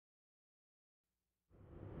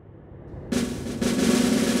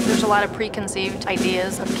There's a lot of preconceived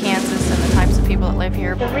ideas of Kansas and the types of people that live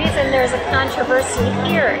here. The reason there's a controversy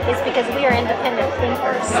here is because we are independent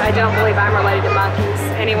thinkers. I don't believe I'm related to monkeys.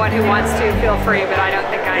 Anyone who wants to, feel free, but I don't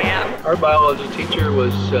think I am. Our biology teacher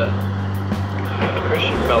was a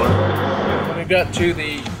Christian fellow. When we got to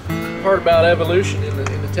the part about evolution in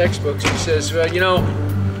the textbooks, he says, well, you know,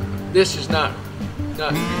 this is not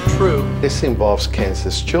true. This involves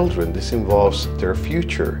Kansas children. This involves their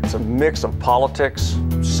future. It's a mix of politics,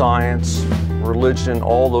 science, religion,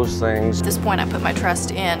 all those things. At this point, I put my trust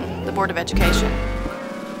in the Board of Education.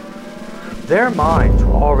 Their minds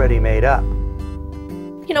were already made up.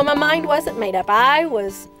 You know, my mind wasn't made up. I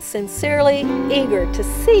was sincerely eager to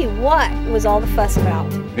see what was all the fuss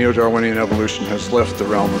about. Neo-Darwinian evolution has left the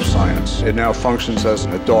realm of science. It now functions as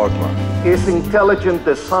a dogma. Is intelligent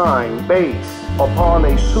design based upon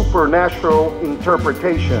a supernatural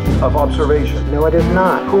interpretation of observation? No, it is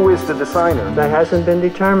not. Who is the designer? That hasn't been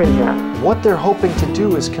determined yet. What they're hoping to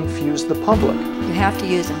do is confuse the public. You have to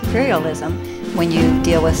use imperialism when you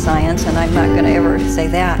deal with science, and I'm not going to ever say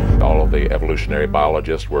that. All of the evolutionary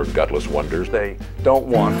biologists were gutless wonders. They don't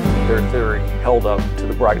want their theory held up to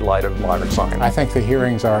the bright light of modern science. I think the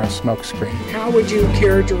hearings are a smokescreen. How would you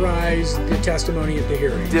characterize the testimony at the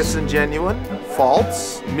hearings? Disingenuous,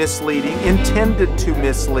 false, misleading, intended to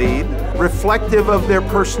mislead, reflective of their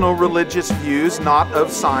personal religious views, not of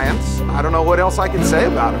science. I don't know what else I can say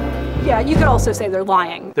about them. Yeah, you could also say they're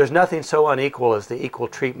lying. There's nothing so unequal as the equal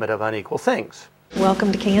treatment of unequal things.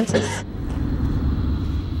 Welcome to Kansas.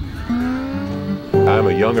 I'm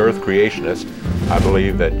a young earth creationist. I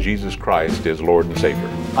believe that Jesus Christ is Lord and Savior.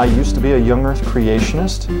 I used to be a young earth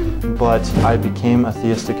creationist, but I became a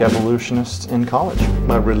theistic evolutionist in college.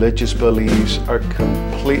 My religious beliefs are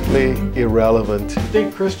completely irrelevant. Do you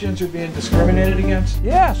think Christians are being discriminated against?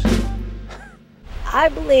 Yes. I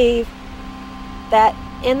believe that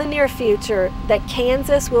in the near future that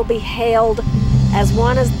Kansas will be hailed as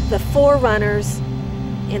one of the forerunners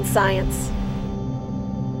in science.